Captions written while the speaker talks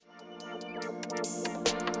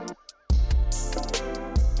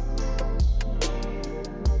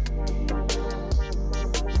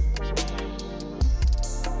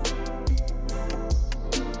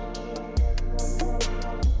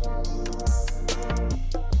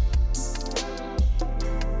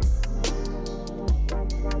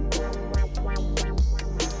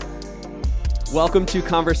Welcome to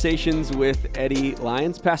Conversations with Eddie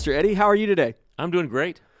Lyons. Pastor Eddie, how are you today? I'm doing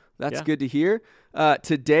great. That's good to hear.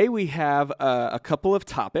 Today we have a couple of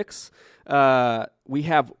topics. We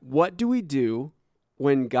have what do we do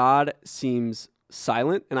when God seems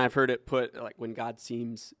silent? And I've heard it put like when God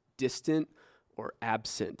seems distant or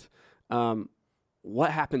absent.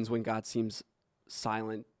 What happens when God seems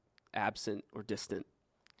silent, absent, or distant?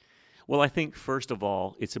 Well, I think first of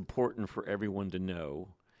all, it's important for everyone to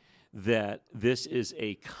know that this is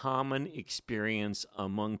a common experience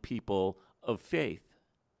among people of faith.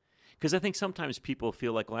 Because I think sometimes people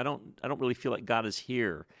feel like, well, I don't really feel like God is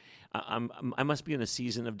here. I must be in a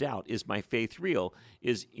season of doubt. Is my faith real?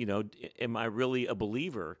 Am I really a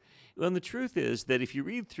believer? Well, and the truth is that if you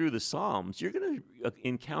read through the Psalms, you're going to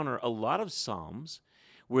encounter a lot of Psalms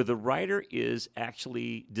where the writer is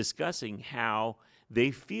actually discussing how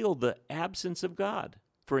they feel the absence of God.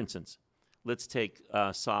 For instance, let's take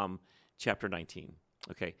Psalm chapter 19,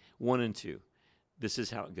 1 and 2. This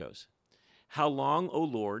is how it goes. How long, O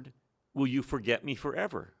Lord, will you forget me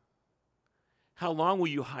forever? How long will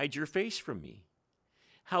you hide your face from me?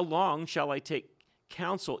 How long shall I take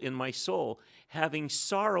counsel in my soul, having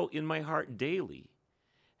sorrow in my heart daily?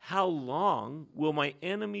 How long will my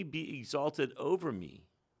enemy be exalted over me?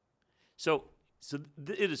 So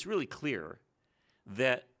it is really clear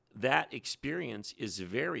that experience is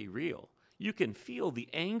very real. You can feel the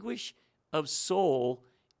anguish of soul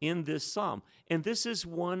in this psalm. And this is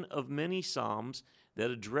one of many psalms that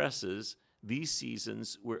addresses these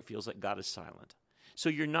seasons where it feels like God is silent. So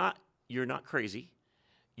you're not crazy.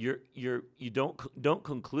 You don't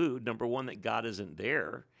conclude, number one, that God isn't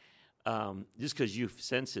there just because you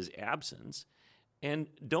sense his absence. And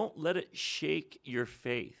don't let it shake your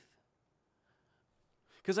faith.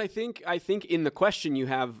 Because I think in the question you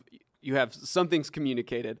have something's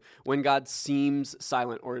communicated when God seems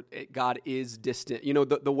silent or God is distant. You know,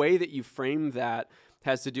 the way that you frame that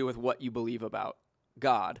has to do with what you believe about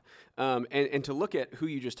God. And to look at who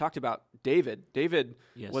you just talked about, David. David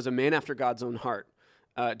Yes. was a man after God's own heart.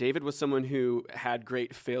 David was someone who had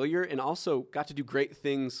great failure and also got to do great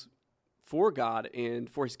things for God and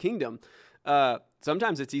for his kingdom.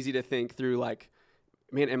 Sometimes it's easy to think through like,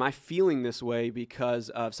 man, am I feeling this way because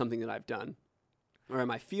of something that I've done? Or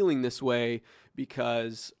am I feeling this way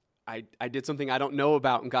because I did something I don't know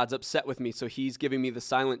about and God's upset with me, so he's giving me the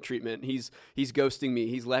silent treatment. He's ghosting me.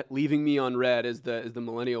 He's leaving me on red is the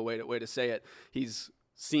millennial way to say it. He's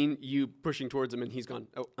seen you pushing towards him and he's gone,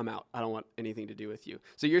 oh, I'm out. I don't want anything to do with you.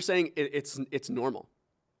 So you're saying it's normal.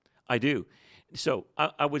 I do. So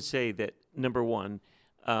I would say that, number one,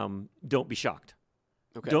 don't be shocked.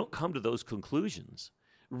 Okay. Don't come to those conclusions.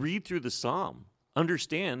 Read through the psalm.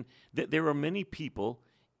 Understand that there are many people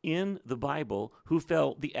in the Bible who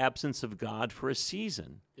felt the absence of God for a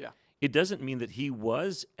season. Yeah. It doesn't mean that he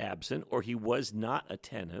was absent or he was not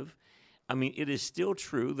attentive. I mean, it is still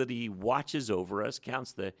true that he watches over us,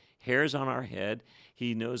 counts the hairs on our head.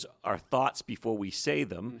 He knows our thoughts before we say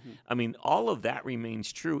them. Mm-hmm. I mean, all of that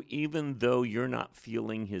remains true, even though you're not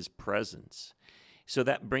feeling his presence. So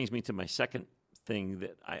that brings me to my second thing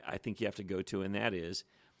that I think you have to go to, and that is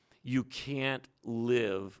you can't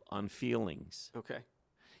live on feelings. Okay.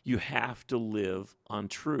 You have to live on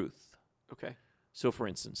truth. Okay. So, for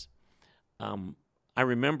instance, I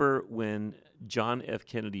remember when John F.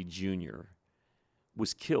 Kennedy Jr.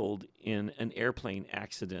 was killed in an airplane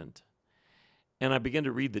accident. And I began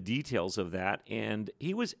to read the details of that, and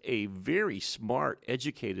he was a very smart,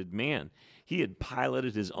 educated man. He had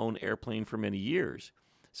piloted his own airplane for many years.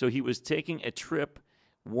 So he was taking a trip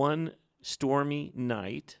one stormy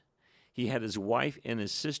night. He had his wife and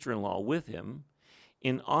his sister-in-law with him.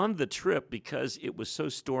 And on the trip, because it was so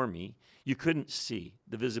stormy, you couldn't see.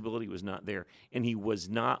 The visibility was not there. And he was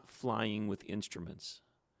not flying with instruments.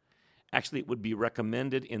 Actually, it would be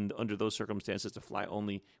recommended under those circumstances to fly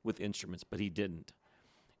only with instruments, but he didn't.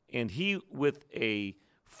 And he, with a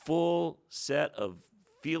full set of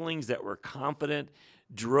feelings that were confident,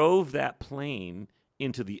 drove that plane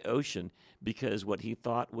into the ocean because what he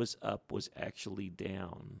thought was up was actually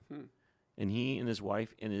down. And he and his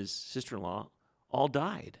wife and his sister-in-law all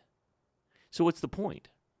died. So what's the point?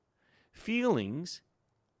 Feelings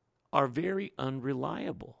are very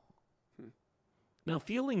unreliable. Now,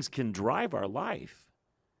 feelings can drive our life.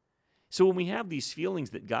 So when we have these feelings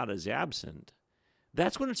that God is absent,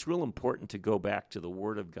 that's when it's real important to go back to the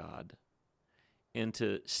Word of God and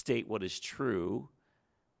to state what is true,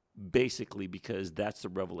 basically because that's the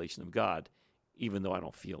revelation of God, even though I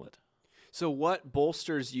don't feel it. So what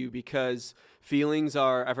bolsters you? Because feelings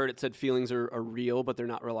are, I've heard it said feelings are real, but they're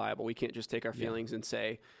not reliable. We can't just take our feelings and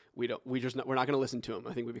say, we're not going to listen to them.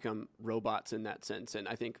 I think we become robots in that sense. And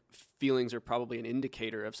I think feelings are probably an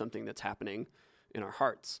indicator of something that's happening in our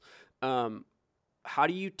hearts. How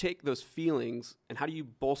do you take those feelings and how do you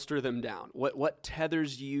bolster them down? What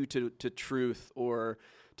tethers you to truth or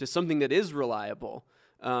to something that is reliable?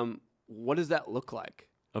 What does that look like?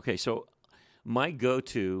 Okay, so my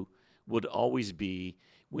go-to would always be,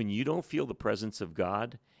 when you don't feel the presence of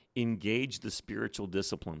God, engage the spiritual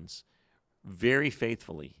disciplines very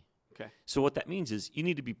faithfully. Okay. So what that means is you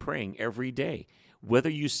need to be praying every day. Whether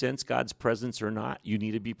you sense God's presence or not, you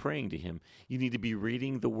need to be praying to him. You need to be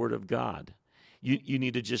reading the Word of God. You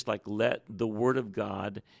need to just let the Word of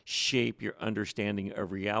God shape your understanding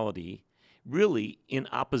of reality, really in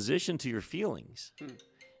opposition to your feelings.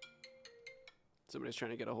 Somebody's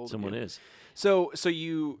trying to get a hold Someone of you. is. So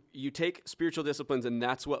you take spiritual disciplines, and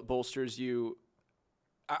that's what bolsters you.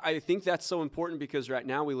 I think that's so important because right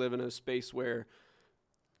now we live in a space where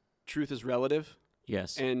truth is relative.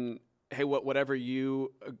 Yes. And hey, whatever you're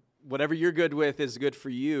good with is good for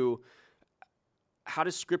you. How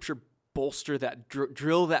does Scripture bolster that,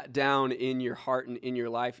 drill that down in your heart and in your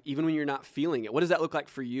life, even when you're not feeling it? What does that look like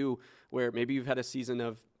for you, where maybe you've had a season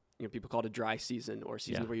of, people call it a dry season or a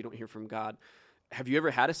season where you don't hear from God? Have you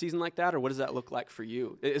ever had a season like that, or what does that look like for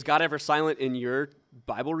you? Is God ever silent in your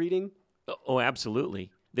Bible reading? Oh,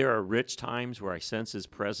 absolutely. There are rich times where I sense his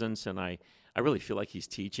presence, and I really feel like he's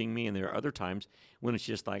teaching me, and there are other times when it's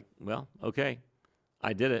just like, well, okay,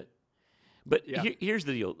 I did it. But here's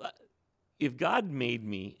the deal. If God made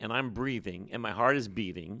me, and I'm breathing, and my heart is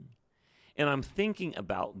beating, and I'm thinking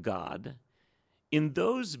about God, in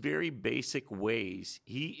those very basic ways,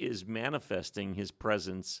 he is manifesting his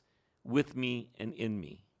presence with me and in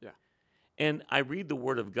me. Yeah. And I read the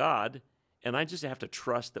Word of God, and I just have to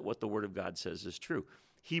trust that what the Word of God says is true.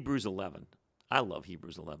 Hebrews 11. I love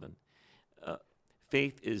Hebrews 11.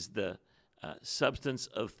 Faith is the substance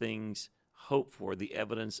of things hoped for, the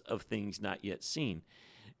evidence of things not yet seen.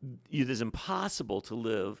 It is impossible to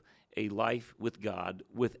live a life with God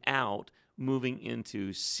without moving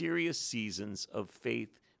into serious seasons of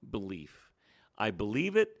faith belief. I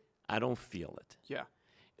believe it, I don't feel it. Yeah.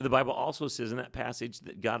 The Bible also says in that passage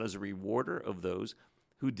that God is a rewarder of those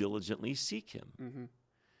who diligently seek him. Mm-hmm.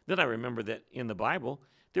 Then I remember that in the Bible,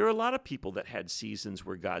 there are a lot of people that had seasons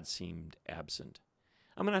where God seemed absent.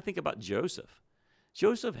 I think about Joseph.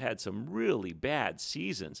 Joseph had some really bad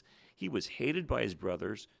seasons. He was hated by his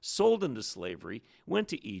brothers, sold into slavery, went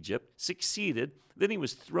to Egypt, succeeded. Then he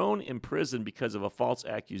was thrown in prison because of a false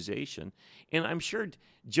accusation. And I'm sure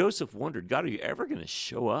Joseph wondered, God, are you ever going to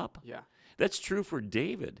show up? Yeah. That's true for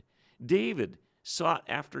David. David sought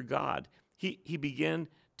after God. He began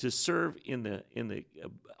to serve in the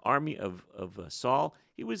army of Saul.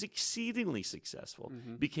 He was exceedingly successful,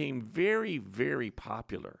 became very, very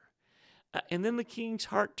popular. And then the king's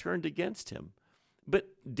heart turned against him. But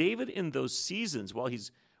David, in those seasons, while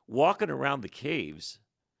he's walking around the caves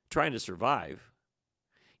trying to survive,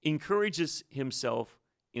 encourages himself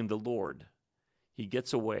in the Lord. He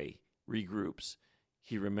gets away, regroups.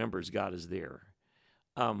 He remembers God is there.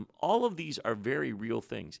 All of these are very real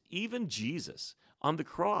things. Even Jesus on the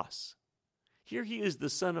cross. Here he is, the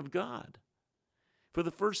Son of God. For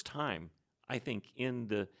the first time, I think, in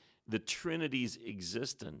the Trinity's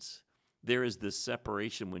existence, there is this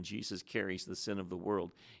separation when Jesus carries the sin of the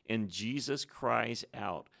world. And Jesus cries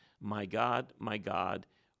out, my God,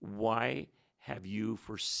 why have you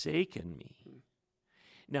forsaken me?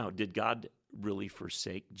 Now, did God really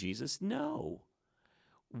forsake Jesus? No.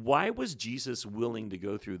 Why was Jesus willing to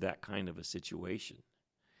go through that kind of a situation?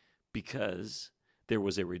 Because there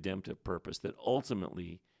was a redemptive purpose that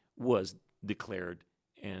ultimately was declared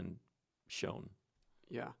and shown.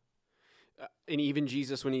 Yeah. And even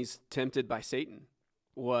Jesus, when he's tempted by Satan,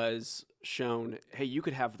 was shown, hey, you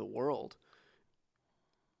could have the world.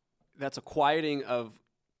 That's a quieting of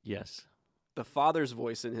the Father's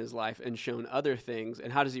voice in his life and shown other things.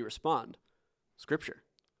 And how does he respond? Scripture.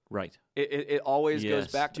 Right. It always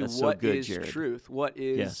goes back to what is truth. What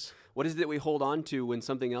is it that we hold on to when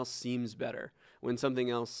something else seems better? When something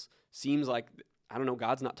else seems like, I don't know,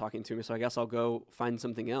 God's not talking to me, so I guess I'll go find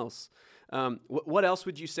something else. What else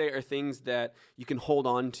would you say are things that you can hold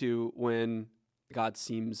on to when God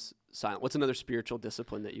seems silent? What's another spiritual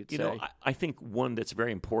discipline that you'd say? I think one that's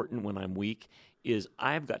very important when I'm weak is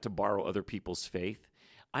I've got to borrow other people's faith.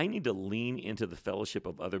 I need to lean into the fellowship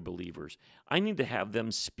of other believers. I need to have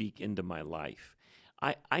them speak into my life.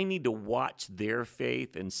 I need to watch their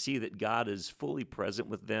faith and see that God is fully present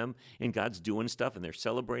with them and God's doing stuff and they're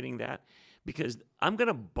celebrating that, because I'm going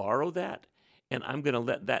to borrow that and I'm going to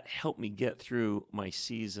let that help me get through my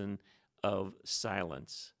season of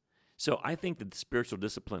silence. So I think that the spiritual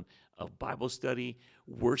discipline of Bible study,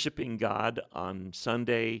 worshiping God on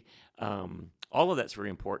Sunday, all of that's very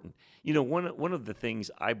important. You know, one of the things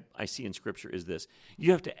I see in Scripture is this: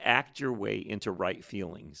 you have to act your way into right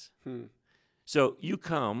feelings. So you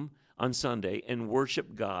come on Sunday and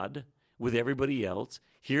worship God with everybody else,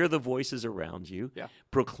 hear the voices around you,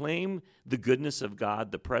 proclaim the goodness of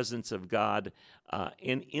God, the presence of God,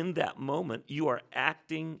 and in that moment, you are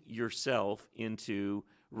acting yourself into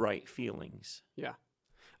right feelings. Yeah.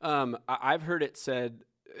 I've heard it said,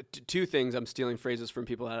 two things. I'm stealing phrases from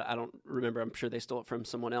people that I don't remember. I'm sure they stole it from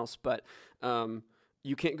someone else, but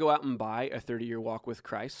you can't go out and buy a 30-year walk with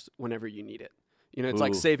Christ whenever you need it. You know, it's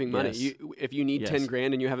like saving money. Yes. If you need 10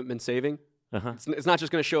 grand and you haven't been saving, it's not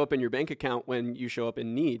just going to show up in your bank account when you show up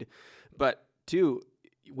in need. But two,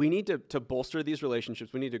 we need to bolster these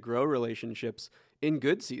relationships. We need to grow relationships in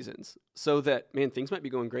good seasons so that, man, things might be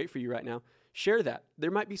going great for you right now. Share that.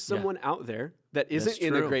 There might be someone out there that isn't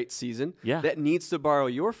in a great season, that needs to borrow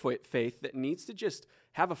your faith, that needs to just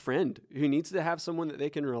have a friend, who needs to have someone that they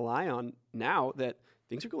can rely on now that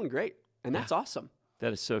things are going great. And that's awesome.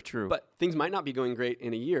 That is so true. But things might not be going great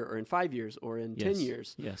in a year or in 5 years or in 10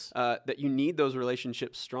 years. Yes. That you need those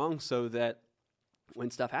relationships strong so that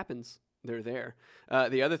when stuff happens, they're there.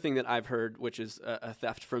 The other thing that I've heard, which is a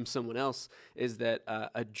theft from someone else, is that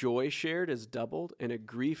a joy shared is doubled and a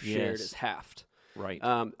grief shared is halved. Right.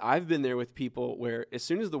 I've been there with people where as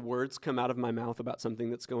soon as the words come out of my mouth about something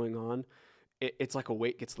that's going on, it's like a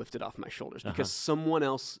weight gets lifted off my shoulders because someone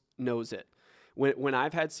else knows it. When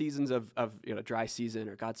I've had seasons of dry season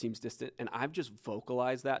or God seems distant, and I've just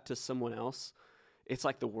vocalized that to someone else, it's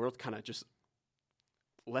like the world kind of just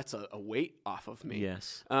lets a weight off of me.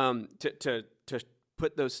 Yes. To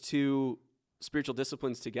put those two spiritual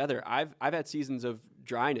disciplines together, I've had seasons of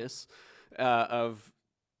dryness, of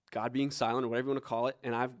God being silent or whatever you want to call it,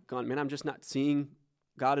 and I've gone, man, I'm just not seeing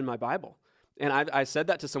God in my Bible. And I said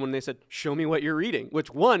that to someone, and they said, show me what you're reading,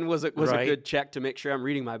 which one was a good check to make sure I'm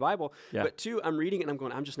reading my Bible. Yeah. But two, I'm reading it, and I'm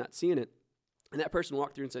going, I'm just not seeing it. And that person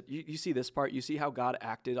walked through and said, you see this part? You see how God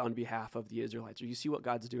acted on behalf of the Israelites, or you see what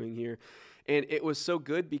God's doing here? And it was so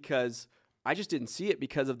good because I just didn't see it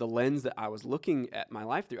because of the lens that I was looking at my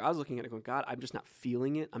life through. I was looking at it going, God, I'm just not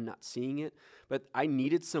feeling it. I'm not seeing it. But I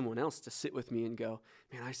needed someone else to sit with me and go,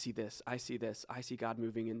 man, I see this. I see this. I see God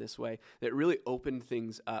moving in this way. That really opened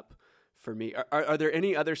things up for me. Are there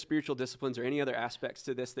any other spiritual disciplines or any other aspects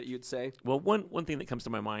to this that you'd say? Well, one thing that comes to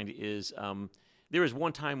my mind is there was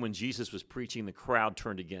one time when Jesus was preaching, the crowd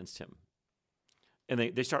turned against him. And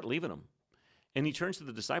they start leaving him. And he turns to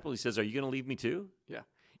the disciples, he says, are you going to leave me too? Yeah.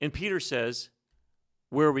 And Peter says,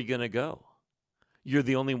 where are we going to go? You're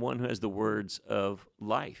the only one who has the words of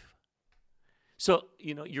life. So,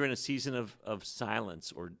 you're in a season of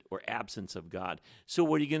silence or absence of God. So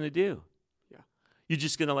what are you going to do? You're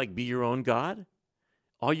just going to be your own God?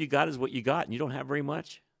 All you got is what you got, and you don't have very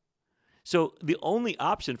much? So the only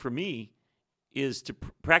option for me is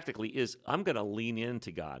I'm going to lean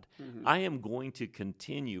into God. Mm-hmm. I am going to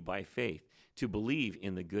continue by faith to believe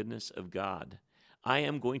in the goodness of God. I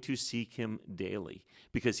am going to seek him daily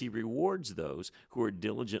because he rewards those who are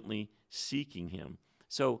diligently seeking him.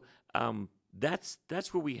 So that's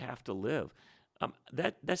where we have to live.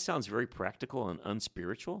 That sounds very practical and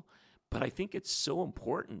unspiritual, but I think it's so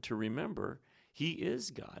important to remember he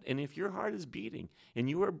is God. And if your heart is beating and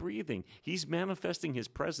you are breathing, he's manifesting his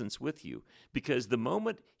presence with you because the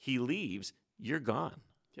moment he leaves, you're gone.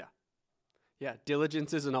 Yeah. Yeah.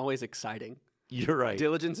 Diligence isn't always exciting. You're right.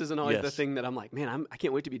 Diligence isn't always the thing that I'm like, man, I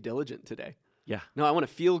can't wait to be diligent today. Yeah. No, I want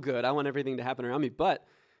to feel good. I want everything to happen around me. But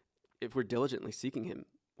if we're diligently seeking him,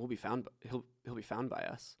 we'll be found. He'll be found by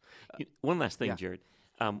us. One last thing, Jared.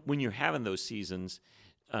 When you're having those seasons,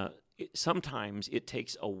 sometimes it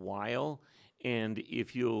takes a while, and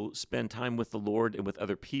if you'll spend time with the Lord and with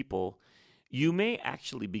other people, you may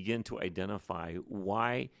actually begin to identify,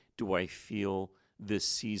 why do I feel this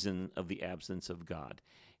season of the absence of God?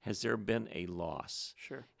 Has there been a loss?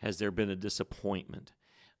 Sure. Has there been a disappointment?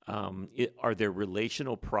 Are there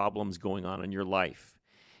relational problems going on in your life?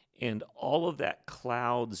 And all of that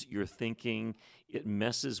clouds your thinking. It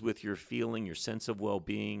messes with your feeling, your sense of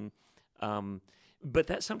well-being. But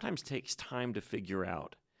that sometimes takes time to figure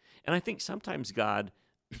out. And I think sometimes God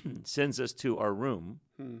sends us to our room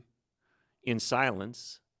in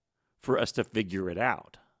silence for us to figure it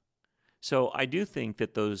out. So I do think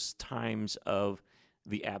that those times of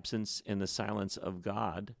the absence and the silence of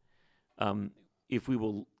God, if we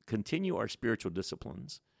will continue our spiritual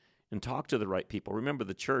disciplines and talk to the right people. Remember,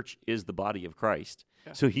 the church is the body of Christ.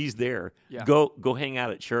 Yeah. So he's there. Yeah. Go hang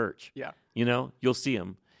out at church. Yeah. You'll see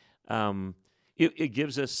him. It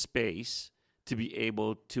gives us space to be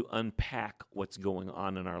able to unpack what's going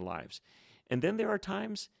on in our lives. And then there are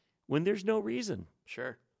times when there's no reason.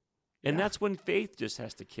 Sure. And Yeah. that's when faith just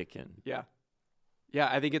has to kick in. Yeah. Yeah,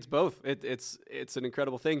 I think it's both. It's an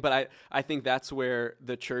incredible thing, but I think that's where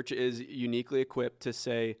the church is uniquely equipped to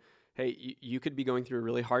say, hey, you could be going through a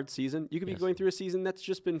really hard season. You could be Yes. going through a season that's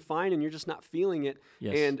just been fine and you're just not feeling it.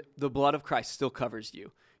 Yes. And the blood of Christ still covers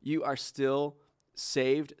you. You are still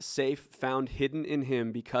saved, safe, found hidden in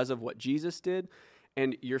him because of what Jesus did.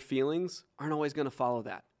 And your feelings aren't always going to follow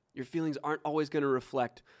that. Your feelings aren't always going to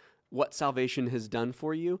reflect what salvation has done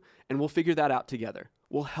for you. And we'll figure that out together.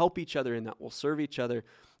 We'll help each other in that. We'll serve each other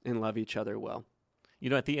and love each other well. You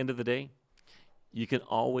know, at the end of the day, you can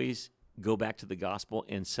always go back to the gospel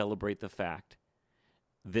and celebrate the fact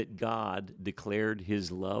that God declared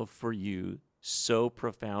his love for you so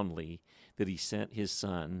profoundly that he sent his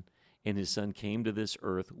son, and his son came to this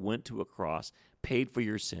earth, went to a cross, paid for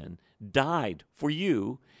your sin, died for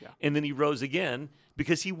you, and then he rose again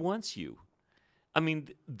because he wants you. I mean,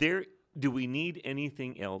 do we need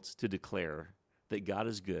anything else to declare that God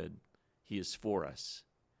is good, he is for us,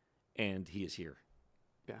 and he is here?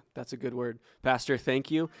 Yeah, that's a good word. Pastor,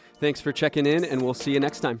 thank you. Thanks for checking in, and we'll see you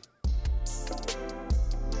next time.